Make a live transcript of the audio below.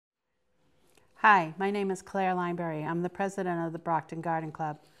Hi, my name is Claire Lineberry. I'm the president of the Brockton Garden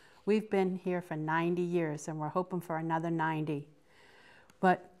Club. We've been here for 90 years and we're hoping for another 90.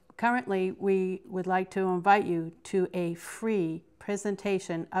 But currently we would like to invite you to a free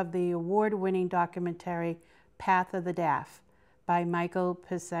presentation of the award-winning documentary Path of the Daff by Michael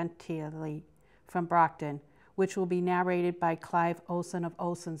Pisantilli from Brockton, which will be narrated by Clive Olson of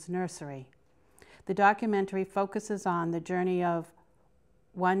Olson's Nursery. The documentary focuses on the journey of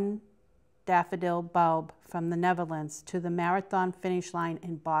one daffodil bulb from the Netherlands to the marathon finish line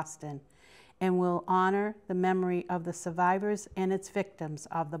in Boston, and will honor the memory of the survivors and its victims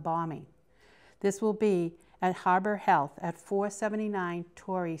of the bombing. This will be at Harbor Health at 479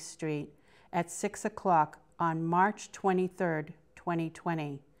 Torrey Street at 6 o'clock on March 23rd,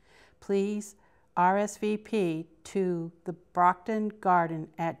 2020. Please RSVP to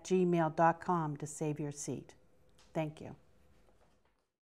TheBrocktonGarden@gmail.com to save your seat. Thank you.